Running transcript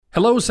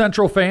Hello,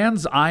 Central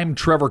fans. I'm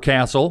Trevor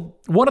Castle.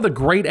 One of the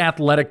great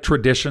athletic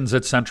traditions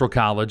at Central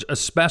College,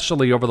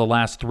 especially over the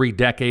last 3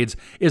 decades,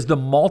 is the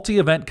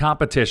multi-event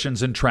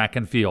competitions in track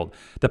and field,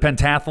 the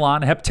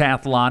pentathlon,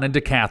 heptathlon, and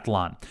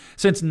decathlon.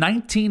 Since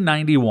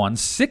 1991,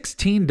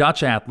 16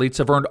 Dutch athletes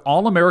have earned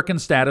All-American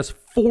status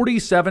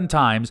 47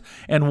 times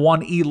and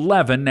won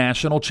 11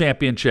 national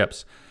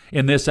championships.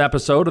 In this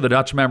episode of the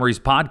Dutch Memories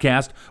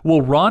podcast,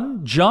 we'll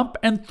run, jump,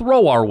 and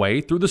throw our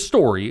way through the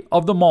story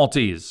of the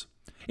Maltese.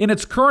 In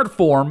its current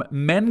form,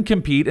 men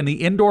compete in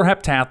the indoor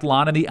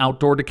heptathlon and the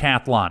outdoor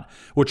decathlon,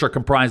 which are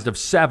comprised of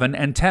 7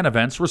 and 10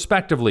 events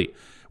respectively.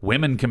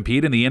 Women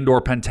compete in the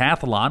indoor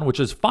pentathlon, which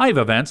is 5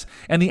 events,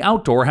 and the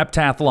outdoor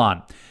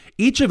heptathlon.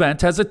 Each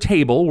event has a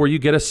table where you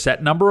get a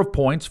set number of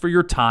points for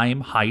your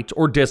time, height,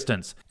 or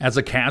distance. As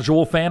a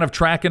casual fan of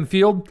track and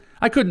field,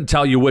 I couldn't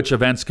tell you which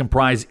events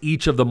comprise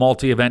each of the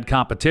multi-event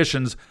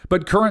competitions,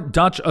 but current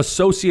Dutch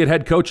associate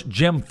head coach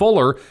Jim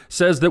Fuller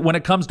says that when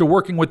it comes to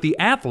working with the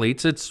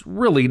athletes, it's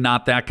really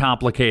not that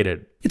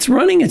complicated. It's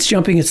running, it's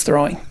jumping, it's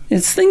throwing.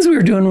 It's things we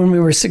were doing when we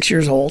were 6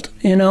 years old,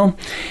 And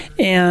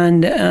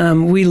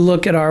we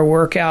look at our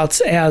workouts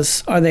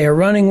as, are they a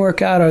running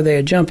workout, are they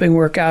a jumping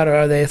workout, or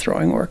are they a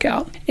throwing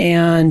workout?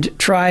 And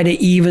try to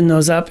even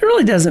those up. It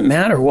really doesn't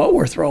matter what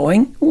we're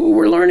throwing.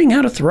 We're learning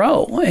how to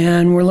throw,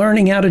 and we're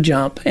learning how to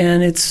jump.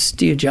 And it's,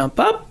 do you jump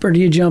up or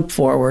do you jump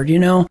forward,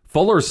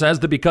 Fuller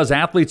says that because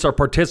athletes are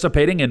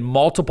participating in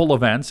multiple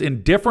events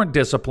in different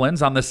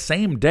disciplines on the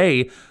same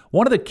day,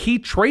 one of the key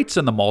traits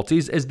in the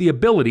Maltese is the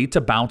ability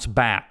to bounce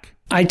back.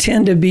 I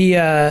tend to be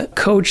a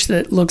coach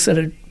that looks at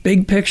a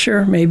big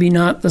picture, maybe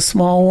not the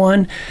small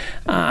one.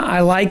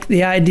 I like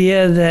the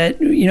idea that,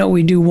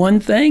 we do one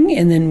thing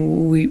and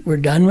then we're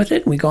done with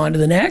it. We go on to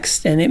the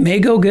next, and it may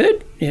go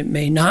good. It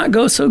may not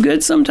go so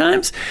good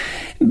sometimes,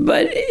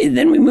 but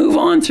then we move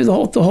on through the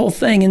whole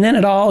thing, and then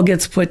it all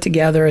gets put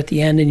together at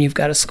the end, and you've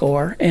got a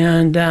score.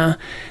 And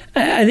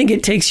I think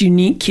it takes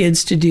unique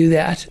kids to do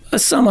that.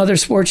 Some other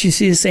sports, you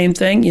see the same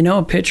thing.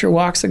 A pitcher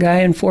walks a guy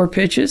in 4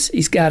 pitches.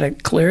 He's got to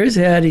clear his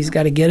head. He's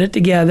got to get it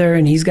together,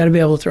 and he's got to be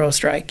able to throw a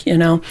strike,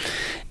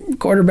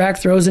 Quarterback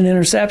throws an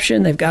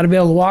interception. They've got to be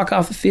able to walk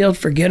off the field,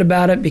 forget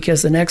about it,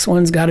 because the next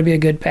one's got to be a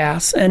good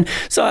pass. And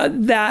so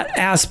that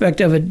aspect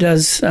of it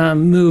does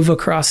move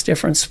across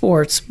different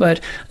sports, but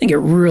I think it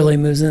really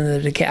moves into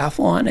the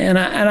decathlon, and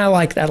I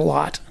like that a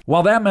lot.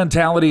 While that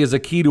mentality is a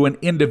key to an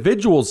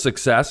individual's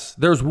success,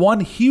 there's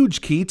one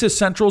huge key to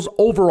Central's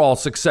overall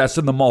success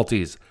in the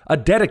Maltese: a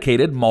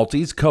dedicated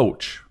Maltese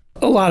coach.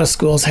 A lot of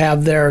schools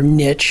have their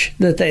niche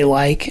that they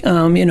like.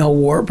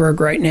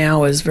 Wartburg right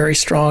now is very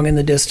strong in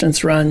the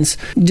distance runs.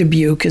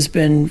 Dubuque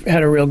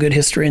had a real good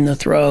history in the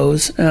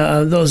throws.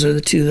 Those are the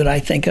 2 that I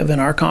think of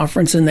in our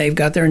conference, and they've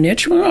got their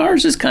niche. Well,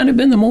 ours has kind of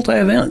been the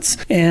multi-events.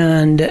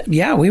 And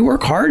we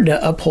work hard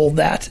to uphold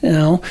that.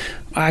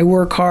 I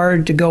work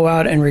hard to go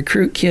out and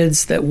recruit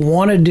kids that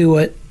want to do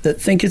it, that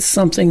think it's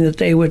something that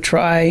they would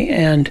try,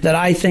 and that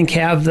I think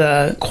have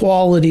the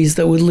qualities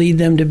that would lead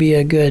them to be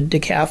a good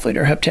decathlete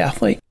or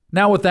heptathlete.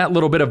 Now, with that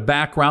little bit of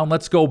background,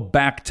 let's go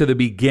back to the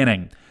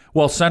beginning.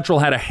 While Central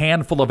had a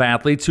handful of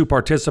athletes who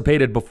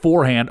participated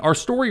beforehand, our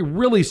story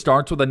really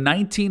starts with a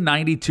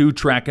 1992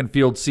 track and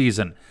field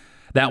season.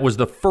 That was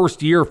the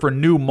first year for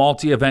new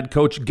multi-event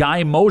coach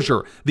Guy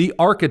Mosier, the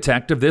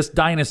architect of this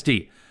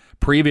dynasty.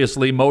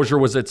 Previously, Mosier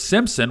was at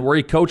Simpson, where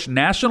he coached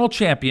national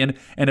champion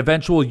and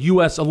eventual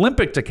U.S.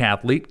 Olympic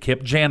decathlete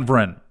Kip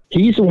Janvrin.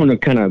 He's the one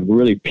that kind of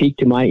really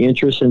piqued my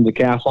interest in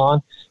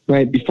decathlon.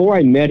 Right before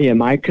I met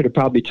him, I could have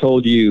probably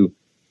told you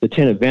the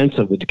 10 events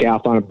of the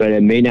decathlon, but I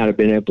may not have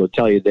been able to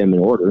tell you them in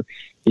order.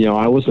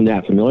 I wasn't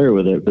that familiar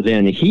with it. But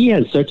then he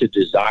had such a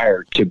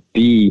desire to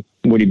be,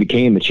 when he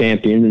became a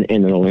champion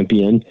and an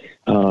Olympian,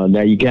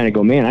 that you kind of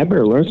go, man, I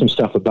better learn some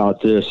stuff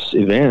about this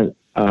event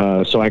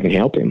so I can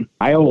help him.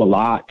 I owe a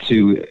lot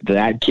to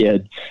that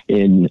kid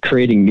in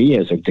creating me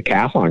as a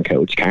decathlon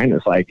coach, kind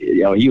of like,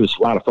 he was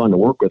a lot of fun to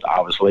work with,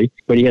 obviously,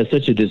 but he had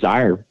such a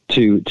desire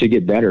to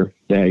get better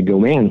that I go,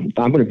 man, if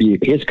I'm going to be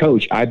his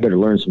coach, I better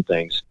learn some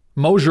things.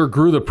 Mosier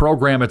grew the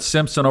program at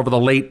Simpson over the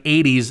late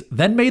 80s,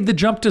 then made the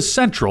jump to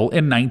Central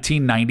in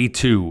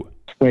 1992.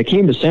 When I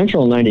came to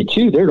Central in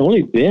 92, there had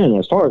only been,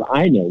 as far as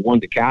I know, one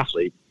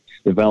decathlete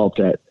developed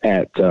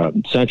at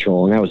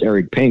Central, and that was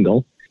Eric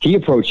Pengel. He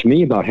approached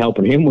me about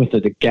helping him with the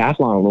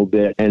decathlon a little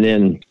bit, and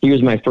then he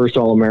was my first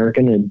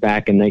All-American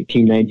back in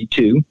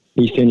 1992.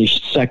 He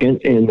finished second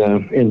in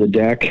the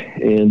deck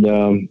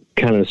and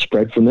kind of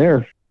spread from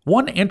there.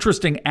 One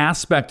interesting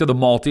aspect of the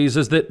Maltese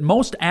is that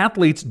most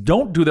athletes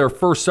don't do their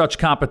first such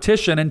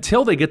competition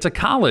until they get to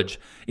college.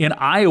 In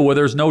Iowa,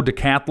 there's no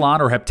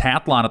decathlon or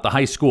heptathlon at the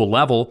high school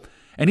level.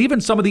 And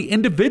even some of the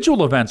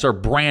individual events are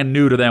brand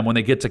new to them when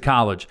they get to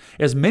college,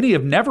 as many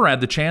have never had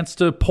the chance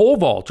to pole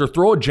vault or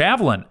throw a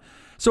javelin.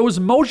 So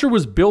as Mosier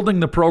was building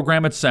the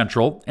program at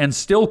Central, and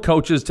still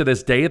coaches to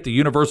this day at the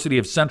University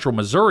of Central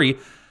Missouri,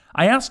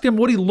 I asked him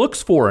what he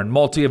looks for in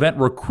multi-event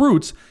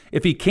recruits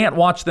if he can't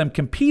watch them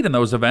compete in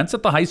those events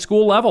at the high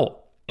school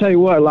level. Tell you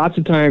what, lots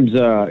of times,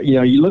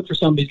 you look for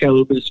somebody who's got a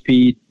little bit of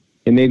speed,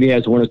 and maybe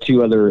has one or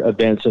two other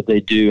events that they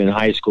do in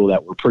high school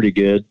that were pretty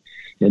good.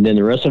 And then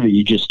the rest of it,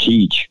 you just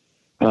teach.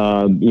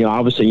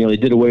 Obviously, they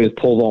did away with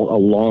pole vault a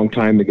long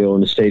time ago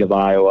in the state of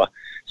Iowa.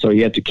 So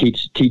you have to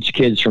teach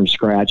kids from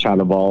scratch how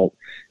to vault,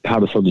 how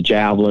to throw the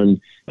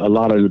javelin. A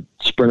lot of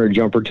sprinter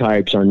jumper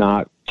types are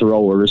not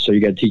throwers, so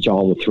you got to teach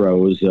all the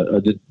throws.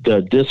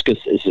 The discus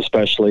is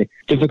especially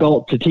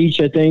difficult to teach,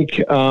 I think.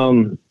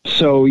 You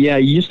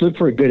just look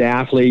for a good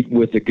athlete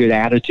with a good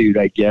attitude,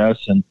 I guess.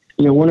 And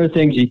one of the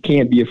things you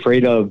can't be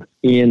afraid of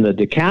in the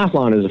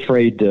decathlon is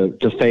afraid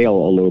to fail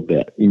a little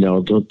bit.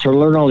 To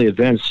learn all the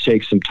events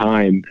takes some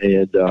time,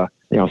 and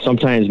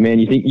sometimes, man,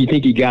 you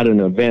think you got an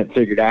event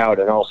figured out,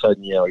 and all of a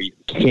sudden, you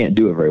can't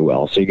do it very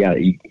well. So you got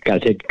to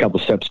take a couple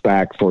steps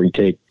back before you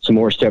take some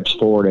more steps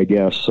forward, I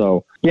guess.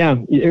 So yeah,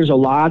 there's a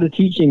lot of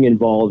teaching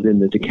involved in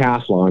the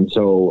decathlon.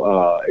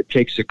 So it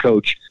takes a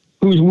coach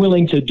who's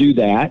willing to do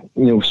that,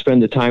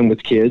 spend the time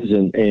with kids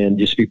and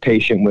just be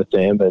patient with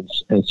them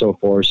and so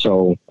forth.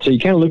 So you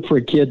kind of look for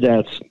a kid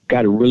that's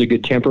got a really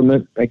good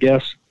temperament, I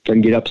guess,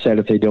 doesn't get upset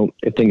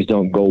if things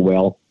don't go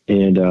well.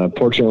 And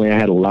fortunately, I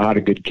had a lot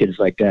of good kids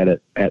like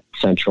that at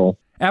Central.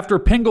 After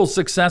Pingle's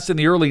success in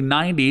the early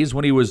 90s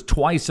when he was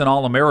twice an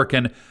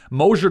All-American,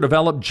 Mosier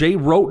developed Jay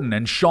Roten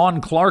and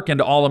Sean Clark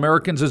into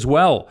All-Americans as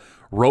well.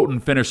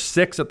 Roten finished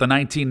 6th at the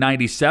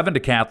 1997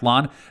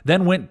 decathlon,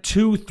 then went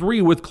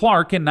 2-3 with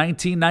Clark in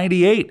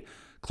 1998.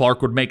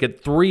 Clark would make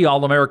it 3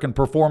 All-American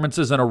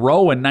performances in a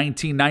row in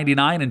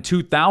 1999 and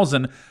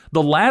 2000,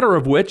 the latter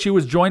of which he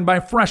was joined by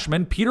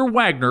freshman Peter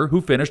Wagner, who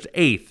finished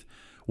 8th.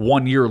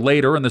 1 year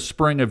later, in the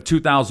spring of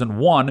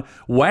 2001,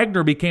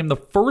 Wagner became the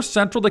first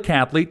Central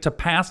decathlete to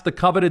pass the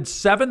coveted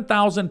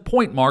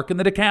 7,000-point mark in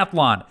the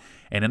decathlon,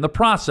 and in the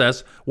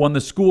process, won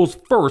the school's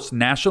first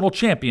national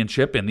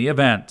championship in the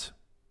event.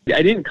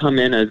 I didn't come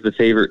in as the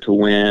favorite to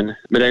win,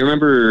 but I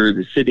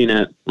remember sitting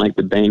at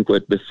the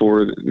banquet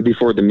before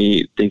the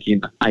meet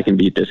thinking, I can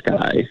beat this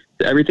guy.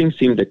 Everything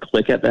seemed to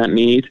click at that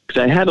meet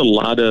because I had a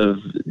lot of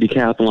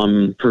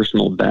decathlon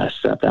personal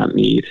bests at that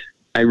meet.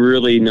 I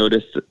really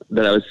noticed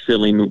that I was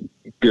feeling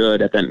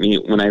good at that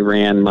meet when I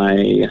ran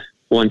my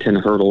 110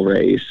 hurdle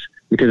race,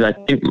 because I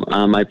think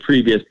my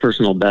previous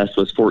personal best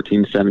was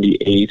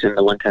 14:78 in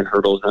the 110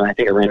 hurdles, and I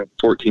think I ran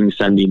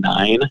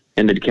 14:79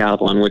 in the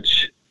decathlon,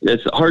 which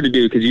it's hard to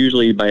do because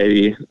usually by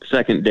the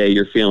second day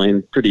you're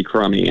feeling pretty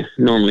crummy,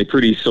 normally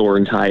pretty sore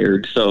and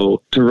tired.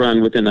 So to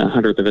run within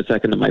 100th of a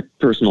second of my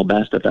personal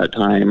best at that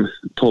time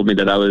told me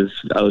that I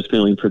was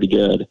feeling pretty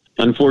good.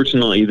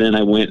 Unfortunately, then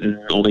I went and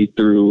only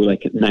threw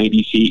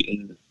 90 feet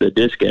in the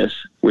discus,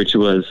 which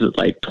was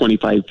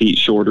 25 feet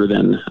shorter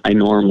than I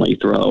normally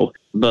throw.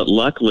 But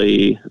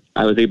luckily,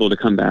 I was able to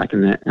come back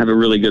and have a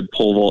really good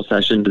pole vault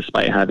session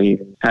despite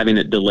having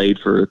it delayed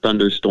for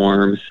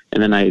thunderstorms.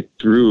 And then I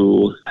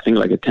threw, I think,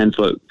 a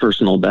 10-foot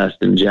personal best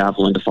in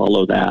javelin to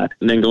follow that.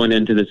 And then going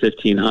into the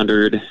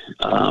 1500,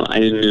 I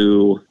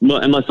knew,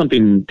 unless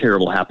something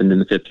terrible happened in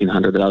the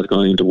 1500, that I was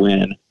going to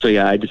win. So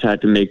yeah, I just had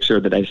to make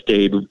sure that I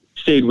stayed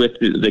with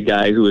the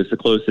guy who was the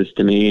closest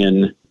to me,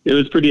 and it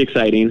was pretty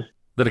exciting.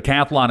 The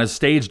decathlon is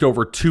staged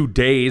over 2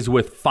 days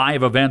with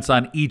 5 events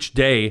on each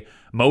day.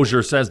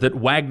 Mosier says that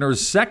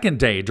Wagner's second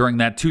day during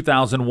that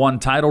 2001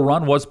 title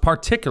run was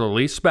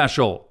particularly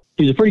special.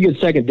 He was a pretty good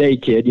second day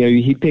kid.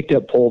 He picked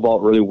up pole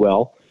vault really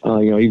well.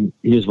 He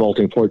was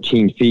vaulting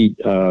 14 feet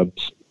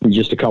in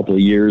just a couple of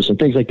years and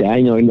things like that.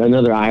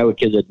 Another Iowa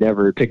kid that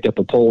never picked up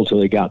a pole until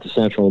they got to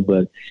Central.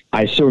 But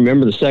I still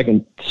remember the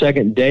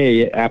second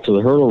day after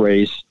the hurdle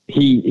race,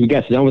 he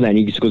got done with that and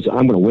he just goes,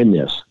 I'm going to win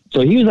this. So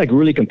he was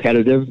really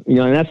competitive,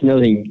 and that's another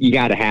thing you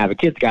got to have. A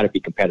kid's got to be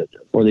competitive,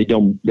 or they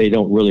don't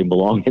really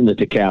belong in the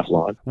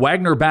decathlon.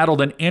 Wagner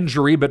battled an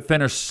injury but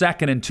finished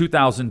second in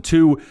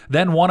 2002,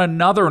 then won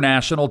another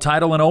national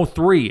title in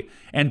 2003.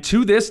 And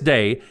to this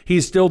day,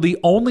 he's still the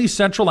only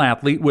Central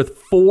athlete with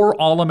 4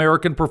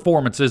 All-American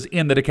performances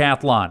in the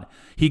decathlon.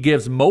 He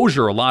gives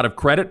Mosier a lot of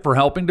credit for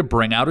helping to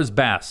bring out his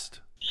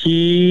best.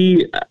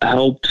 He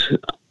helped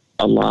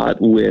a lot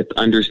with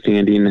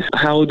understanding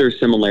how there's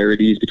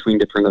similarities between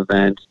different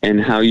events and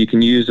how you can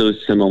use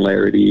those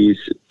similarities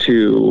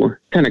to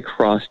kind of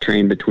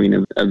cross-train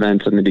between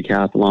events in the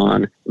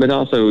decathlon. But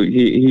also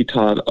he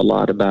taught a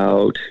lot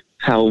about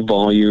how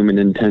volume and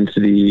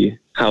intensity,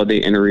 how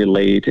they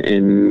interrelate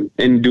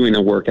in doing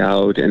a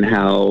workout, and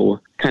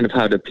how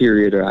to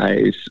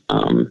periodize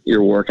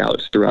your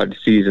workouts throughout the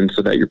season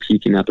so that you're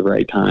peaking at the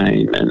right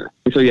time. And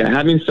so, yeah,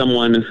 having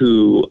someone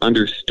who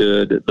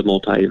understood the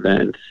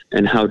multi-events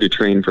and how to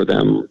train for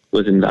them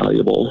was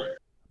invaluable.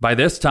 By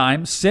this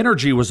time,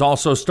 Synergy was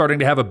also starting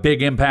to have a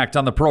big impact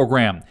on the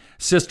program.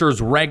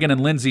 Sisters Regan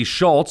and Lindsay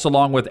Schultz,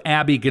 along with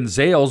Abby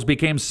Gonzales,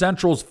 became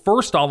Central's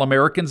first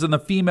All-Americans in the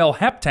female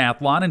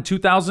heptathlon in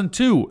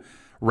 2002.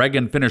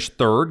 Regan finished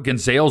 3rd,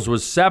 Gonzales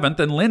was 7th,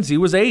 and Lindsay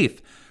was 8th.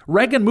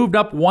 Regan moved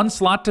up 1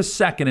 slot to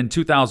 2nd in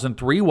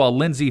 2003, while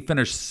Lindsay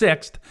finished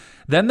 6th.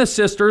 Then the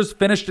sisters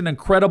finished an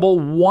incredible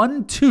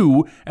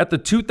 1-2 at the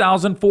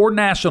 2004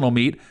 national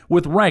meet,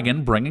 with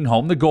Regan bringing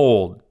home the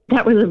gold.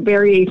 That was a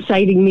very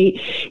exciting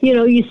meet. You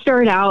know, you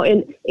start out,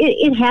 and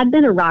it had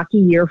been a rocky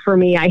year for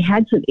me. I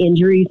had some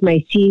injuries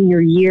my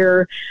senior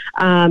year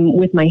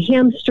with my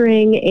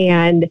hamstring,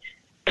 and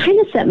kind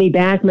of set me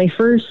back. My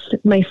first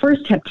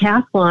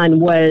heptathlon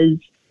was,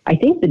 I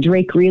think, the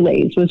Drake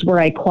Relays was where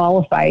I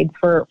qualified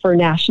for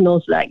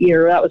nationals that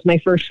year. That was my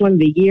first one of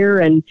the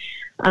year, and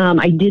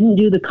I didn't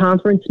do the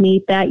conference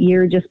meet that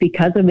year just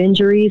because of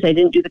injuries. I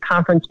didn't do the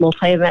conference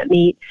multi-event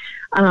meet.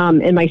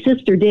 And my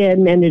sister did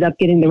and ended up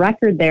getting the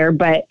record there.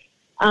 But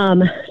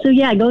so,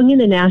 yeah, going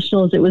into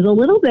nationals, it was a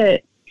little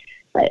bit,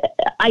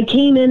 I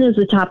came in as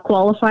a top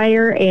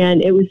qualifier,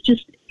 and it was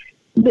just,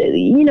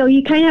 you know,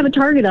 you kind of have a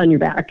target on your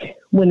back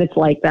when it's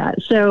like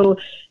that. So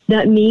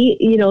that meet,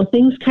 you know,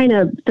 things kind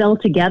of fell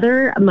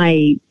together.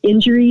 My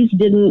injuries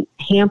didn't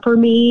hamper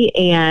me,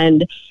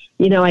 and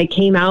you know, I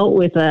came out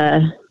with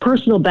a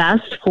personal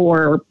best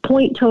for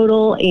point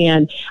total,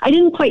 and I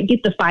didn't quite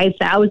get the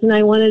 5,000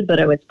 I wanted, but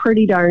I was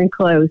pretty darn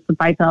close to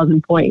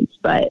 5,000 points.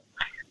 But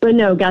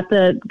no, got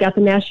the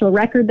national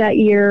record that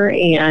year,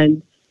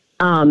 and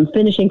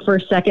finishing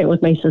first, second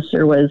with my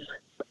sister was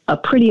a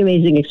pretty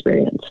amazing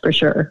experience for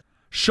sure.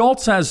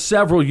 Schultz has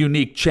several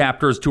unique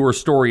chapters to her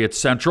story at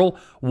Central,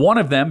 one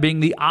of them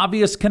being the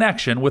obvious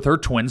connection with her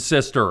twin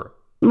sister.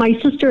 My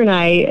sister and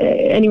I,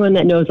 anyone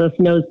that knows us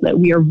knows that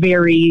we are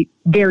very,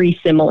 very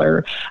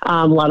similar.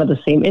 A lot of the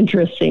same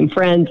interests, same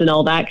friends, and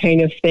all that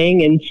kind of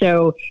thing. And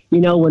so, you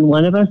know, when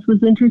one of us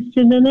was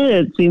interested in it,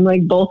 it seemed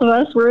like both of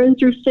us were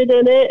interested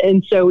in it.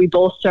 And so we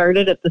both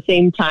started at the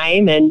same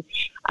time. And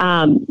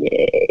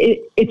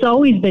it's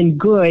always been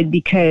good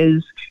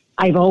because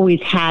I've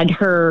always had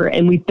her,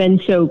 and we've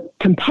been so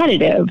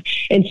competitive.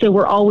 And so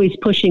we're always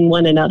pushing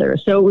one another.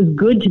 So it was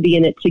good to be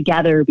in it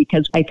together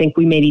because I think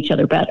we made each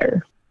other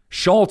better.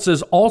 Schultz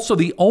is also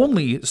the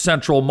only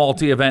Central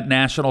multi-event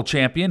national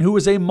champion who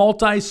is a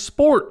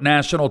multi-sport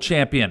national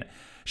champion.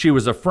 She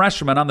was a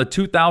freshman on the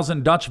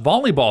 2000 Dutch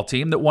volleyball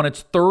team that won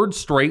its third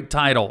straight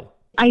title.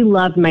 I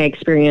loved my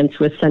experience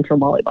with Central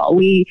Volleyball.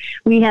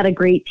 We had a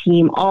great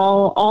team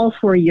all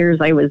 4 years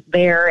I was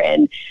there,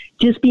 and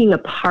just being a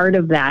part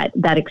of that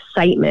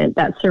excitement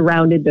that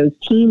surrounded those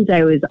teams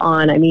I was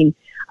on. I mean,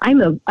 I'm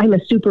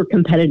a super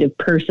competitive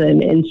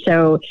person. And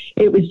so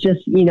it was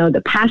just, you know,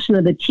 the passion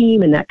of the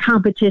team and that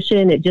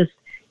competition, it just,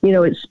 you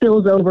know, it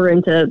spills over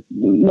into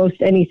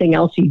most anything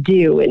else you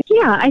do. And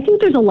yeah, I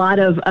think there's a lot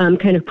of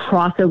kind of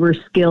crossover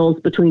skills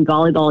between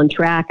volleyball and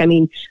track. I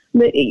mean,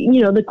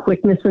 the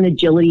quickness and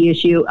agility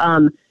issue,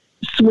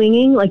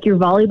 swinging, like your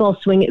volleyball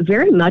swing, it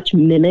very much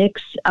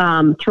mimics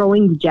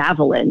throwing the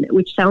javelin,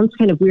 which sounds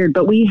kind of weird,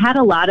 but we had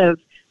a lot of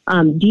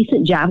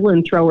decent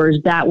javelin throwers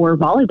that were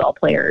volleyball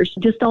players.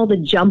 Just all the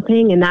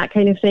jumping and that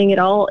kind of thing, it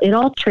all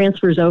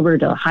transfers over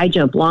to high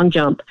jump, long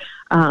jump,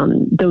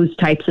 those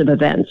types of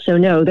events. So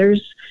no,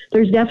 there's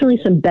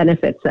definitely some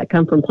benefits that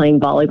come from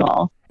playing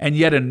volleyball. And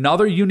yet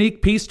another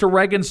unique piece to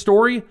Reagan's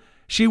story,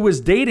 she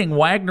was dating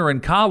Wagner in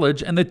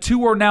college, and the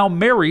two are now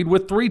married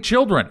with 3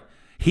 children.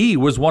 He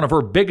was one of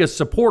her biggest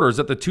supporters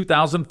at the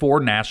 2004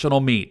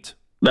 national meet.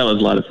 That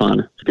was a lot of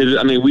fun because,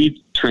 I mean,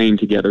 we trained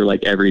together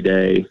like every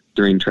day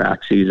during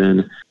track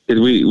season because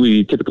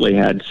we typically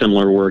had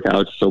similar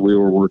workouts. So we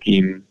were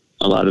working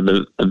a lot of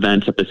the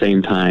events at the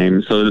same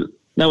time. So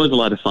that was a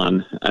lot of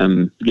fun,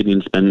 getting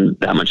to spend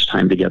that much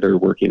time together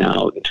working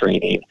out and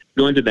training.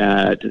 Going to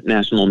that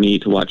national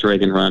meet to watch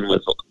Reagan run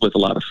was a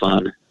lot of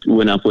fun. We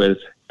went up with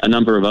a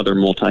number of other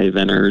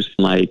multi-eventers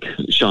like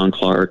Sean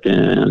Clark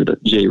and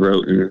Jay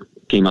Roten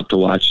came up to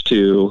watch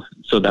too.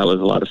 So that was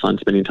a lot of fun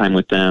spending time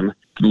with them.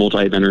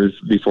 Multi-eventers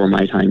before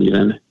my time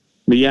even.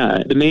 But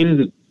yeah, the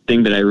main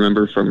thing that I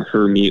remember from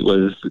her meet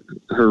was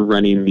her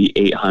running the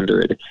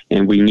 800.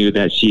 And we knew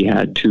that she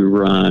had to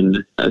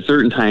run a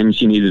certain time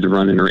she needed to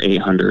run in her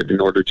 800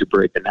 in order to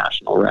break the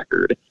national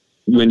record.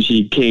 When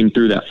she came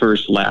through that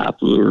first lap,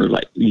 we were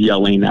like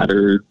yelling at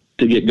her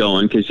to get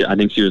going because I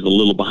think she was a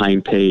little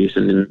behind pace,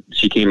 and then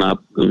she came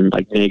up and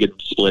like negative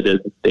splitted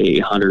the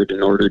 800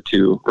 in order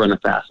to run a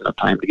fast enough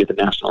time to get the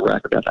national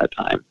record at that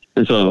time.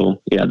 And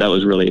so, yeah, that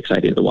was really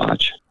exciting to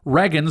watch.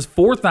 Reagan's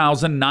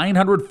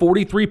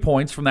 4,943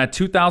 points from that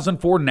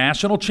 2004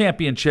 national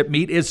championship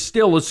meet is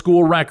still a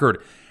school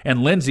record,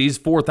 and Lindsay's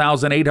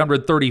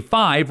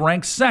 4,835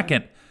 ranks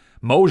second.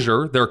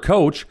 Mosier, their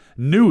coach,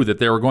 knew that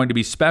they were going to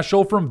be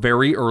special from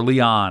very early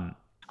on.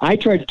 I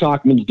tried to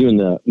talk them into doing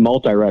the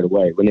multi right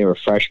away when they were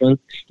freshmen,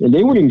 and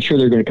they weren't even sure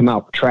they were going to come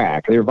out for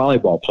track. They were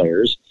volleyball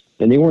players,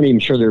 and they weren't even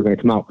sure they were going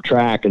to come out for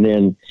track. And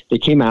then they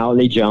came out and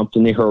they jumped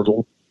and they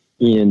hurdled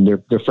in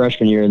their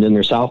freshman year, and then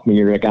their sophomore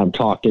year, I got them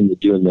talked into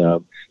doing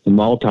the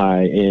multi,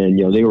 and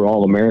they were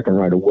all American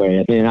right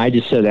away. And I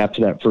just said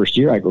after that first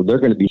year, I go, they're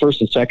going to be first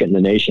and second in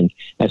the nation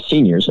as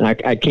seniors, and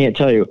I can't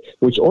tell you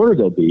which order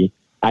they'll be.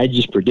 I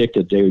just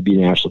predicted they would be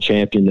national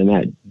champion, and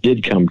that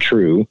did come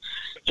true.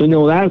 So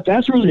no,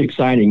 that's really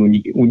exciting when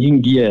you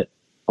can get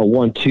a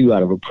 1-2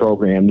 out of a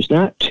program. There's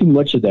not too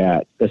much of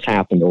that that's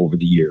happened over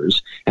the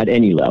years at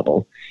any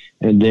level.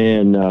 And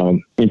then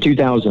in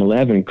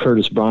 2011,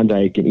 Curtis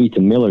Brondike and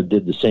Ethan Miller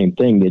did the same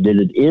thing. They did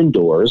it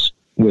indoors,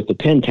 with the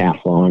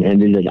pentathlon,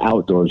 and then did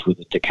outdoors with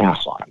the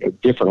decathlon. A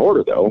different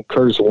order, though.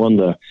 Curtis won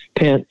the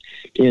pent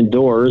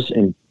indoors,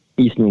 and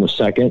Ethan was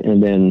second,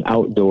 and then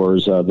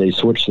outdoors, they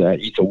switched that.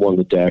 Ethan won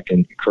the deck,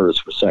 and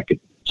Curtis was second.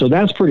 So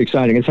that's pretty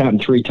exciting. It's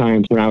happened 3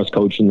 times when I was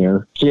coaching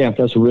there. So, yeah,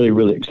 that's really,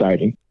 really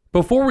exciting.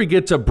 Before we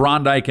get to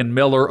Brondike and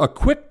Miller, a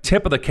quick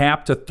tip of the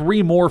cap to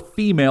 3 more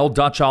female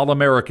Dutch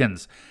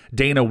All-Americans.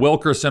 Dana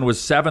Wilkerson was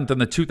 7th in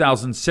the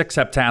 2006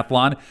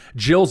 heptathlon.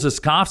 Jill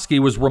Ziskowski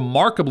was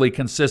remarkably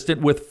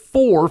consistent with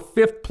 4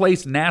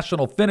 fifth-place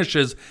national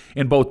finishes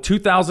in both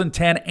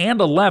 2010 and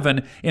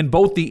 11 in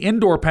both the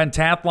indoor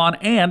pentathlon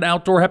and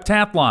outdoor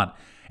heptathlon.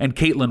 And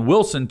Caitlin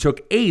Wilson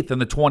took 8th in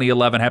the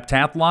 2011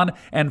 heptathlon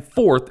and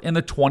 4th in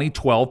the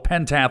 2012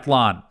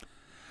 pentathlon.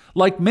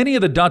 Like many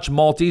of the Dutch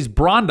multis,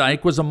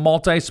 Brondike was a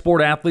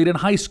multi-sport athlete in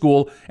high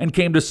school and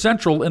came to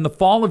Central in the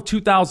fall of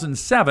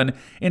 2007,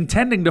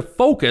 intending to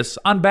focus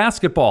on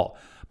basketball.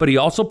 But he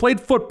also played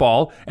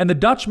football, and the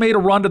Dutch made a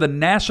run to the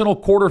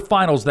national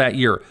quarterfinals that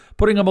year,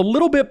 putting him a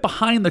little bit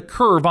behind the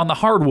curve on the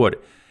hardwood.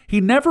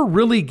 He never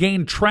really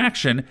gained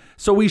traction,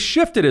 so he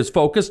shifted his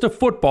focus to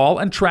football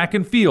and track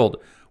and field,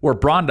 where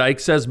Brondike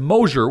says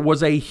Mosier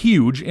was a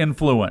huge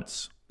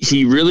influence.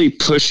 He really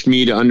pushed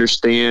me to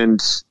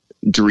understand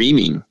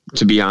dreaming,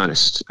 to be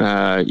honest.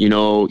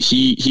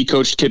 He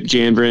coached Kip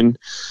Janvrin,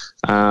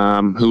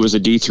 who was a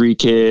D3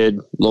 kid,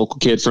 local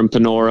kid from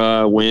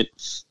Panora, went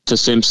to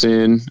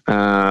Simpson,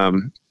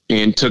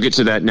 and took it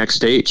to that next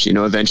stage,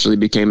 eventually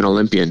became an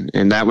Olympian.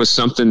 And that was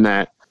something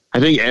that I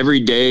think every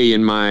day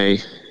in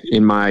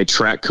my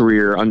track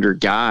career under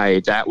Guy,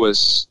 that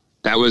was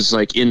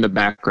like in the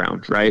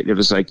background, right? It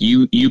was like,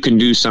 you can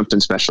do something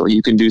special.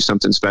 You can do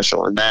something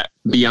special. And that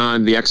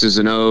beyond the X's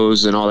and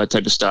O's and all that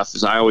type of stuff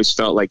is I always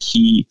felt like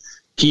he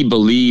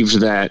believed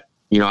that,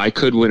 I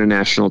could win a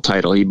national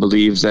title. He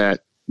believed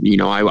that,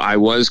 I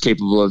was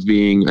capable of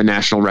being a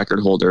national record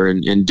holder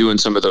and doing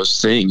some of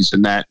those things.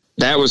 And that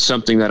was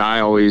something that I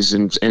always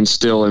and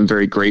still am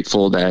very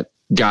grateful that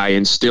Guy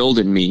instilled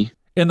in me.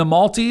 In the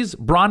multis,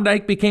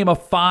 Brondike became a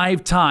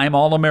 5-time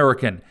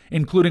All-American,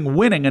 including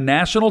winning a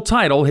national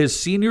title his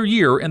senior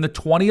year in the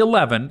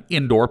 2011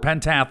 indoor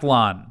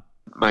pentathlon.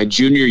 My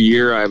junior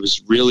year, I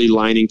was really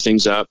lining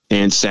things up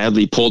and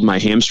sadly pulled my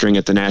hamstring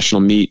at the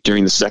national meet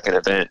during the second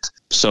event.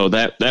 So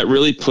that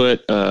really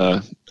put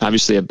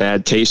obviously a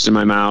bad taste in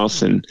my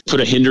mouth and put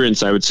a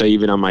hindrance, I would say,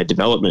 even on my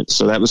development.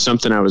 So that was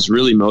something I was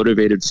really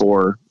motivated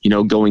for,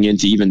 going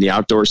into even the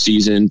outdoor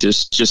season,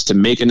 just to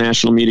make a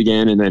national meet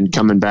again. And then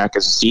coming back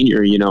as a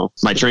senior,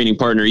 my training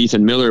partner,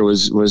 Ethan Miller,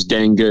 was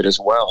dang good as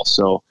well.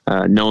 So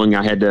knowing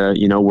I had to,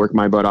 work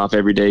my butt off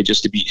every day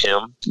just to beat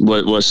him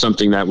was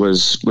something that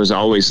was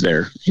always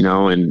there,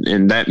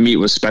 and that meet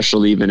was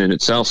special even in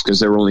itself because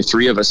there were only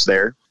 3 of us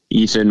there.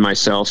 Ethan,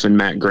 myself, and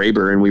Matt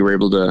Graber, and we were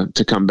able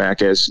to come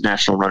back as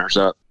national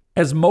runners-up.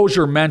 As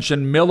Mosier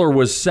mentioned, Miller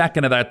was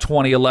second of that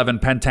 2011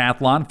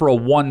 pentathlon for a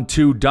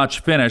 1-2 Dutch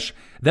finish.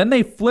 Then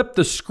they flipped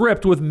the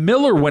script with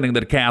Miller winning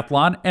the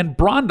decathlon and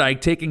Brondike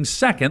taking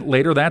second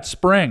later that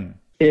spring.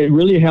 It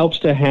really helps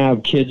to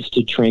have kids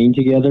to train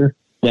together.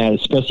 That,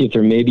 especially if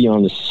they're maybe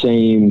on the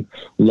same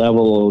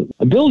level,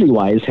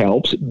 ability-wise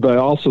helps, but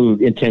also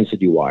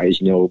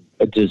intensity-wise,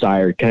 a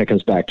desire, kind of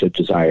comes back to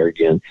desire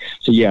again.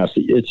 So yes,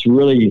 it's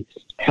really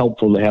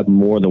helpful to have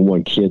more than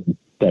one kid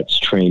that's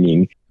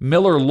training.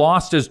 Miller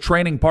lost his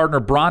training partner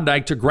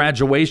Brondike to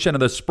graduation in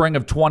the spring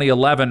of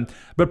 2011,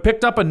 but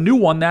picked up a new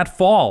one that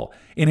fall.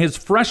 In his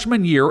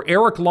freshman year,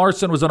 Eric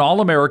Larson was an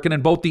All-American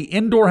in both the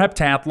indoor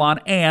heptathlon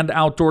and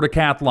outdoor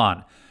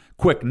decathlon.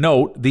 Quick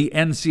note, the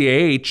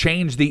NCAA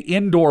changed the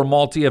indoor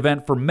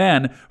multi-event for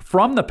men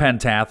from the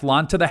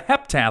pentathlon to the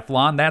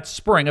heptathlon that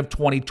spring of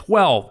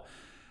 2012.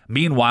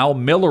 Meanwhile,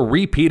 Miller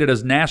repeated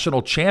as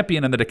national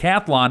champion in the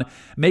decathlon,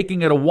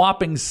 making it a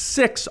whopping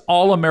 6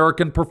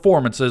 All-American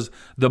performances,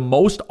 the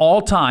most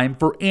all-time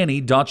for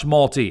any Dutch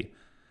multi.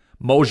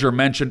 Mosier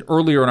mentioned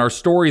earlier in our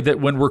story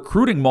that when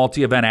recruiting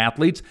multi-event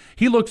athletes,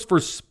 he looks for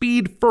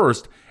speed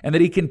first and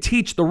that he can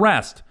teach the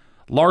rest.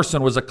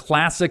 Larson was a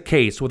classic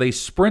case with a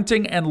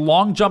sprinting and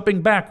long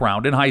jumping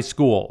background in high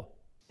school.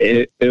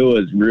 It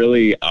was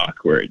really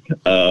awkward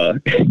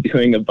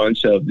doing a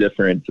bunch of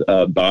different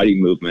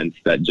body movements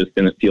that just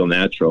didn't feel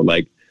natural.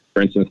 Like,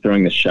 for instance,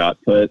 throwing the shot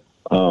put.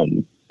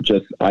 I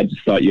just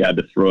thought you had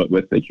to throw it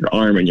with your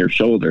arm and your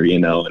shoulder,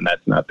 and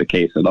that's not the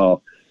case at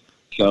all.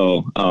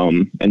 So,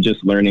 and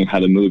just learning how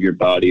to move your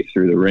body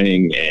through the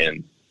ring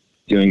and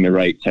doing the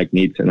right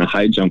techniques in a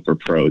high jump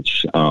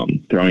approach,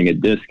 throwing a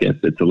discus.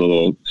 It's a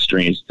little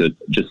strange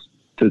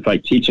it's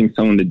like teaching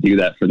someone to do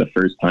that for the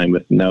first time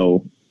with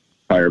no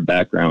prior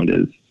background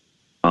is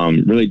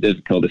really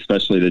difficult,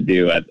 especially to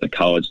do at the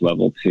college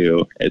level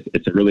too.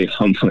 It's a really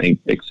humbling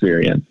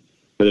experience.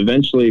 But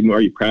eventually, the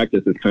more you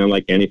practice, it's kind of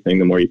like anything.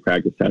 The more you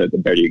practice at it, the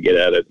better you get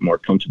at it, the more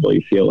comfortable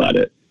you feel at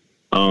it.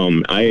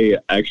 I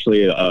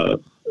actually,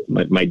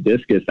 my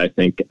discus, I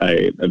think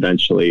I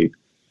eventually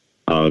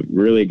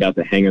really got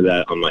the hang of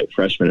that on my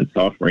freshman and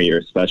sophomore year,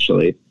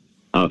 especially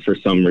for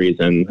some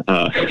reason.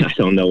 I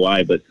don't know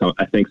why, but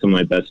I think some of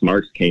my best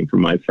marks came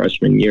from my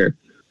freshman year.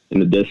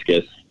 and the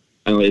discus.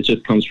 And it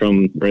just comes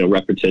from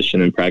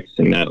repetition and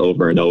practicing that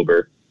over and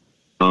over.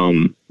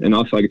 And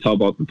also I could talk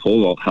about the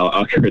pole vault, how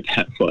awkward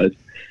that was,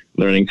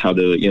 learning how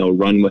to,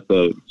 run with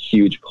a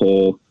huge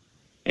pole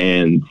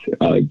and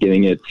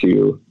getting it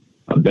to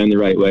bend the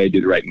right way, do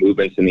the right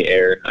movements in the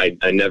air. I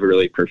never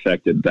really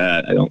perfected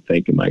that, I don't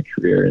think, in my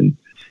career. And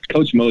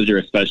Coach Mosier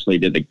especially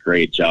did a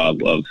great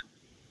job of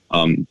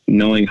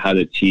knowing how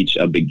to teach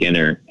a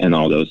beginner and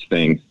all those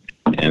things,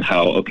 and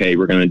how, okay,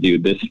 we're going to do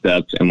this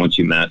step, and once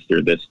you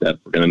master this step,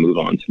 we're going to move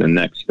on to the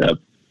next step.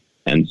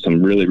 And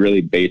some really, really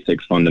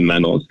basic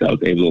fundamentals that I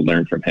was able to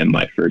learn from him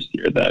my first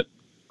year that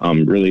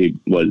really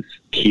was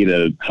key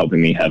to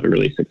helping me have a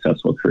really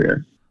successful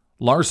career.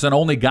 Larson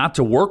only got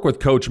to work with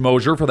Coach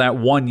Mosier for that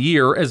 1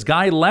 year as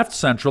Guy left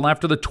Central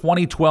after the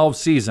 2012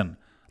 season.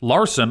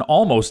 Larson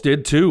almost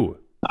did too.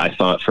 I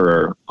thought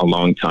for a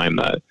long time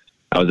that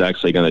I was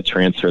actually going to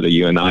transfer to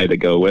UNI to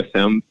go with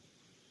him.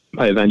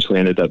 I eventually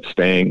ended up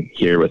staying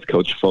here with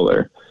Coach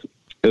Fuller.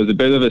 It was a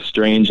bit of a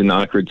strange and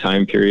awkward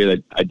time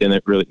period. I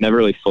never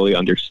really fully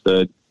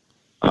understood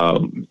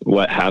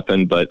what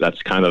happened, but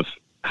that's kind of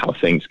how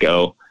things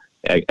go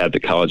at the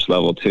college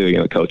level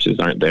too. Coaches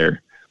aren't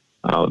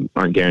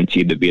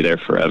guaranteed to be there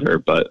forever.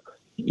 But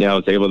yeah, I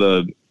was able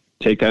to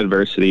take that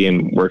adversity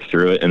and work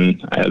through it,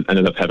 and I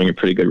ended up having a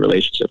pretty good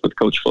relationship with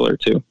Coach Fuller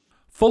too.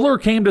 Fuller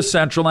came to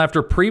Central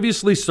after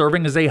previously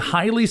serving as a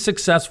highly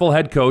successful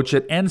head coach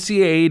at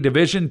NCAA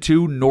Division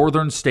II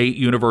Northern State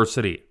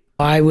University.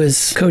 I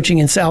was coaching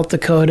in South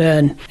Dakota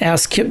and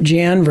asked Kip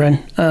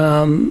Janvrin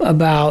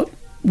about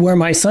where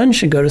my son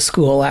should go to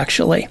school,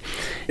 actually.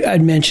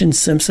 I'd mentioned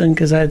Simpson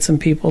because I had some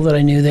people that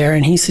I knew there,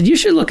 and he said, you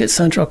should look at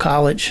Central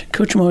College.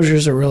 Coach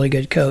Mosier's a really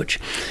good coach.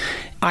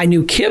 I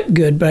knew Kip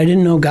good, but I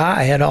didn't know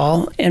Guy at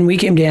all. And we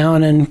came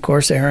down, and of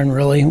course, Aaron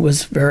really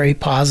was very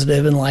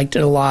positive and liked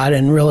it a lot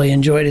and really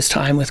enjoyed his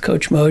time with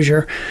Coach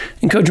Mosier.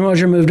 And Coach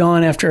Mosier moved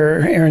on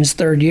after Aaron's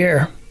third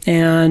year.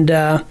 And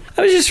I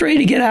was just ready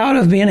to get out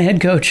of being a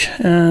head coach.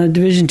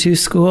 Division II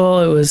school,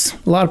 it was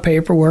a lot of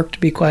paperwork, to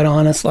be quite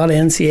honest, a lot of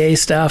NCAA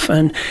stuff.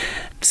 And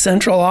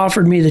Central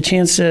offered me the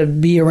chance to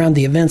be around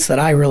the events that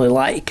I really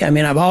like. I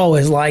mean, I've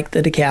always liked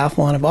the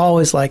decathlon. I've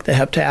always liked the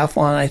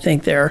heptathlon. I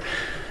think they're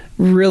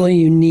really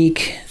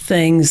unique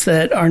things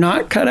that are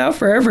not cut out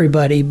for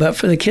everybody, but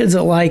for the kids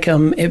that like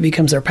them, it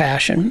becomes their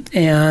passion.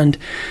 And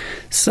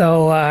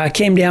so I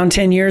came down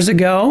 10 years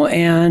ago,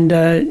 and,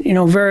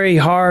 very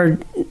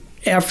hard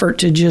effort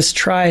to just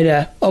try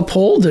to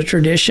uphold the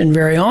tradition,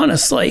 very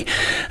honestly.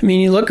 I mean,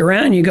 you look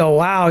around and you go,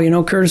 wow,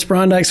 Curtis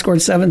Brondike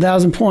scored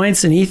 7,000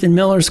 points and Ethan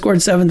Miller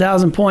scored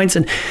 7,000 points.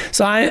 And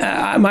so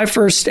I my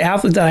first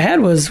athlete that I had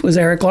was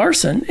Eric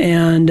Larson.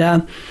 And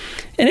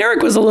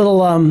Eric was a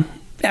little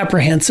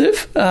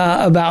apprehensive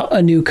about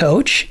a new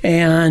coach.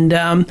 And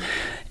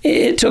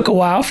it took a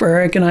while for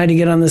Eric and I to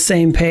get on the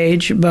same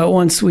page. But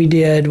once we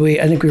did,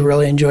 I think we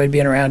really enjoyed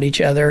being around each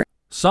other.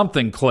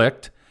 Something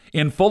clicked.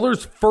 In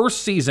Fuller's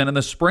first season in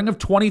the spring of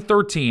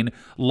 2013,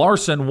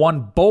 Larson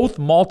won both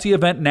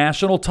multi-event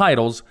national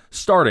titles,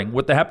 starting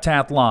with the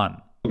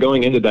heptathlon.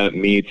 Going into that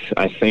meet,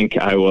 I think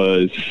I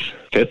was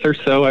fifth or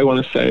so, I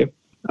want to say.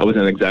 I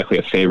wasn't exactly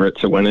a favorite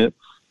to win it,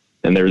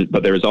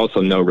 but there was also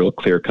no real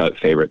clear-cut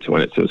favorite to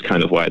win it, so it was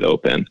kind of wide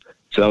open.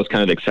 So that was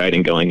kind of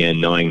exciting going in,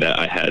 knowing that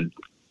I had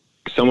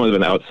somewhat of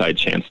an outside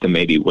chance to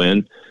maybe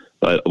win,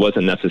 but I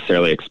wasn't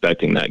necessarily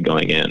expecting that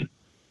going in.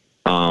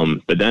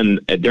 But then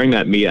during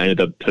that meet, I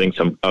ended up putting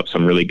up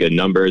some really good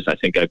numbers. I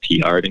think I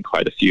PR'd in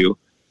quite a few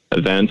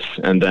events.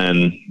 And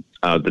then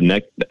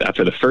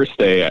after the first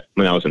day,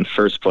 when I was in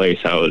first place,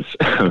 I was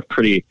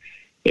pretty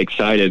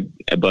excited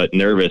but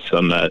nervous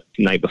on that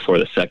night before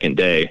the second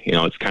day.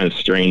 It's kind of a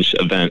strange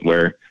event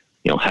where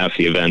half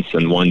the events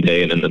in one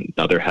day and then the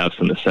other half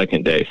in the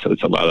second day. So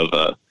it's a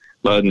lot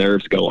of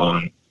nerves go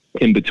on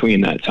in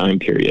between that time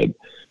period.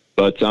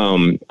 But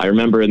I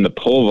remember in the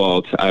pole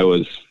vault,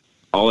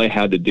 all I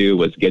had to do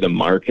was get a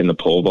mark in the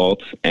pole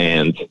vault,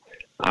 and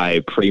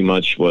I pretty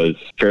much was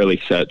fairly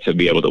set to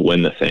be able to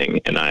win the thing.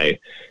 And I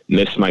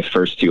missed my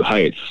first two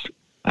heights.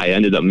 I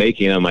ended up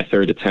making it on my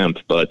third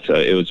attempt, but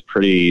it was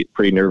pretty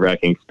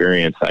nerve-wracking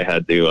experience. I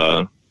had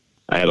a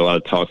lot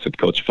of talks with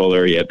Coach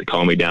Fuller. He had to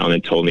calm me down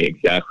and told me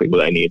exactly what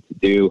I needed to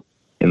do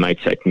and my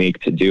technique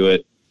to do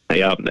it.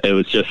 Yeah, it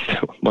was just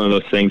one of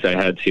those things I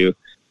had to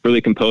really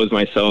compose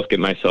myself,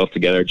 get myself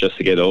together just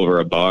to get over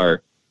a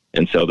bar.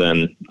 And so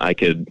then I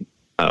could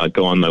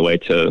go on my way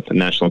to the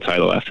national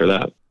title after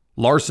that.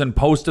 Larson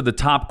posted the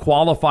top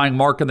qualifying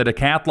mark in the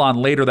decathlon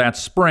later that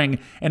spring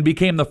and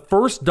became the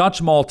first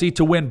Dutch multi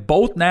to win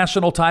both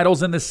national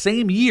titles in the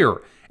same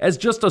year as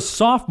just a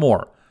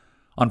sophomore.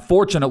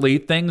 Unfortunately,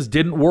 things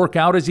didn't work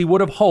out as he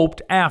would have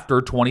hoped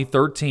after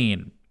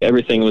 2013.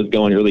 Everything was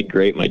going really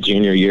great my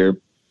junior year.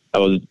 I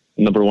was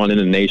number one in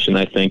the nation,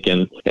 I think,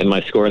 in my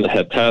score in the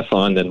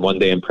heptathlon. And one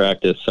day in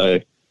practice,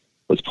 I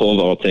was pole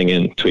vaulting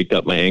and tweaked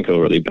up my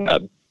ankle really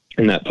bad.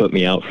 And that put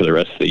me out for the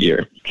rest of the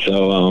year.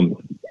 So,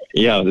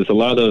 there's a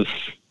lot of,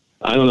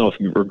 I don't know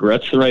if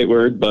regret's the right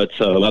word, but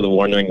a lot of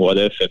wondering what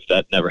if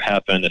that never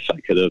happened, if I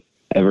could have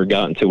ever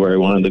gotten to where I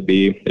wanted to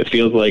be. It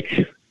feels like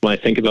when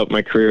I think about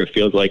my career, it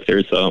feels like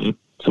there's some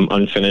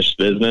unfinished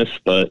business,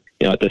 but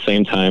at the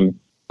same time,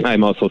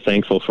 I'm also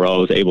thankful for all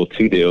I was able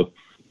to do.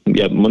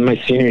 Yeah, when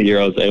my senior year,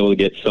 I was able to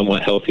get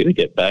somewhat healthy to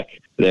get back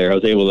there. I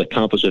was able to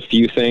accomplish a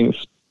few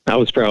things I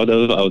was proud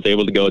of. I was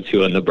able to go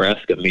to a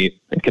Nebraska meet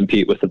and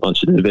compete with a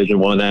bunch of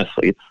Division I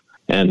athletes.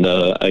 And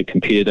I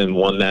competed and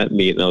won that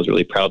meet, and I was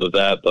really proud of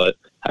that. But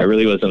I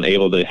really wasn't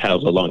able to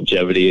have the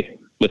longevity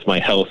with my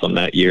health on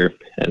that year.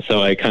 And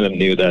so I kind of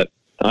knew that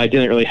I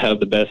didn't really have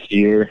the best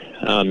year,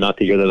 not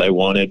the year that I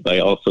wanted, but I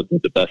also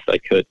did the best I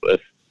could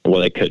with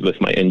what I could with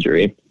my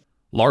injury.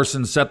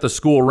 Larson set the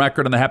school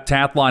record in the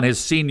heptathlon his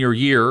senior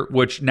year,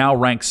 which now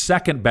ranks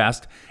second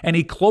best, and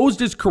he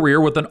closed his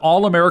career with an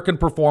All-American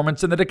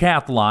performance in the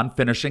decathlon,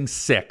 finishing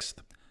 6th.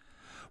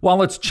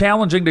 While it's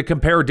challenging to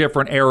compare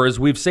different eras,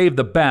 we've saved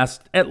the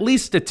best, at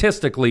least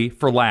statistically,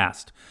 for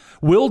last.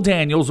 Will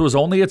Daniels was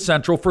only at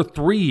Central for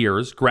 3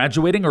 years,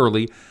 graduating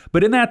early,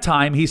 but in that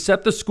time he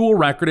set the school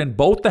record in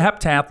both the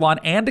heptathlon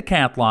and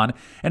decathlon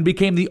and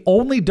became the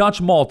only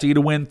Dutch multi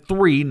to win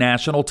 3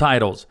 national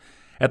titles.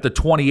 At the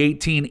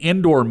 2018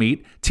 indoor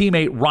meet,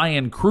 teammate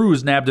Ryan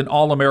Cruz nabbed an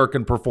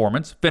All-American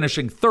performance,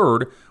 finishing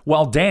 3rd,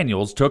 while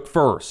Daniels took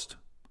 1st.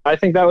 I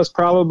think that was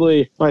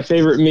probably my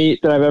favorite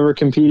meet that I've ever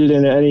competed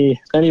in at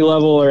any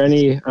level or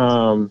any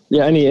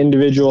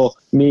individual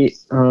meet.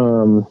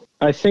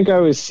 I think I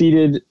was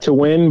seeded to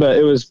win, but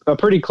it was a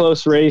pretty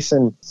close race,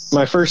 and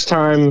my first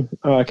time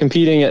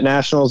competing at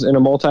nationals in a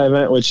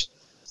multi-event, which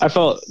I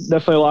felt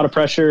definitely a lot of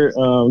pressure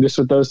just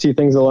with those 2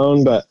 things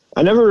alone. But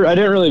I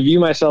didn't really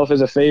view myself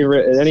as a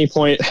favorite at any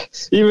point.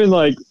 Even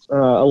like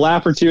a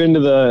lap or 2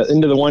 into the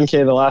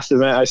 1K, the last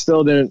event, I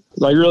still didn't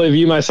really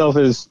view myself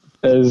as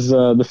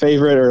the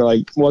favorite, or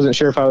wasn't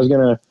sure if I was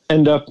going to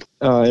end up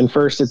in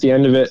first at the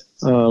end of it.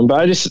 But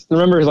I just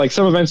remember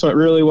some events went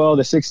really well.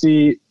 The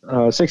 60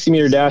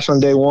 meter dash on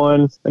day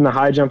 1 and the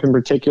high jump in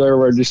particular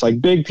were just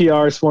big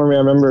PRs for me. I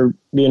remember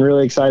being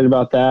really excited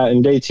about that.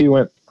 And day 2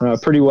 went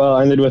pretty well.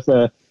 I ended with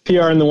a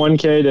PR in the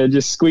 1K to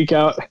just squeak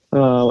out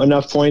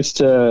enough points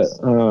to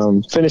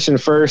finish in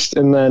first.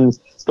 And then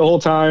the whole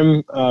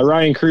time,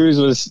 Ryan Cruz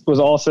was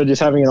also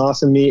just having an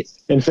awesome meet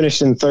and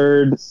finished in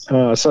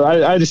 3rd. So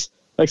I just,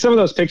 some of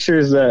those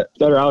pictures that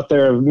are out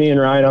there of me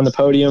and Ryan on the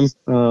podium,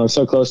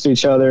 so close to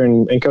each other,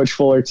 and Coach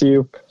Fuller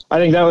too. I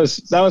think that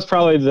was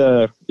probably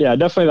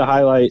definitely the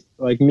highlight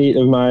meet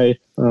of my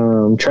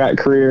track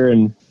career,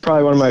 and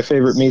probably one of my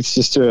favorite meets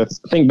just to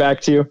think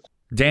back to.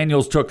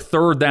 Daniels took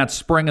 3rd that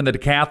spring in the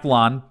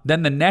decathlon.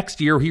 Then the next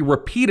year, he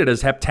repeated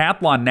as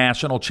heptathlon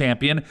national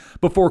champion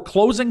before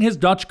closing his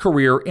Dutch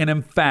career in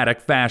emphatic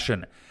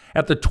fashion.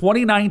 At the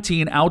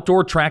 2019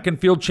 Outdoor Track and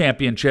Field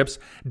Championships,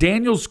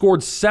 Daniels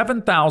scored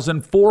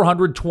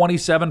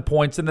 7,427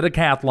 points in the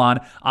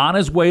decathlon on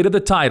his way to the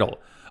title,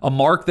 a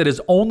mark that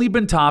has only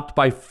been topped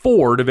by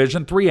 4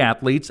 Division III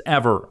athletes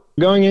ever.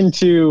 Going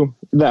into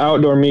the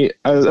outdoor meet,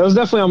 it was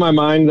definitely on my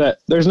mind that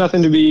there's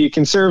nothing to be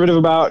conservative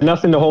about,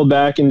 nothing to hold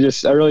back, and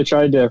I really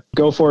tried to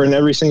go for it in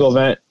every single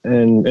event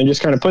and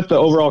just kind of put the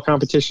overall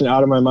competition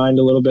out of my mind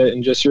a little bit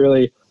and just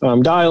really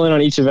dial in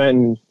on each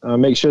event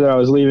and make sure that I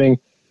was leaving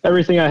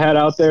everything I had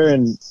out there.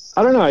 And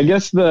I don't know, I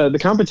guess the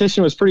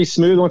competition was pretty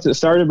smooth once it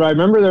started, but I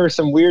remember there were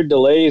some weird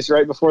delays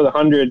right before the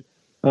 100.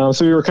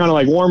 So we were kind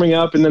of warming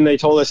up, and then they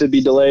told us it'd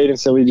be delayed. And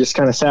so we just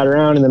kind of sat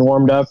around and then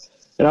warmed up.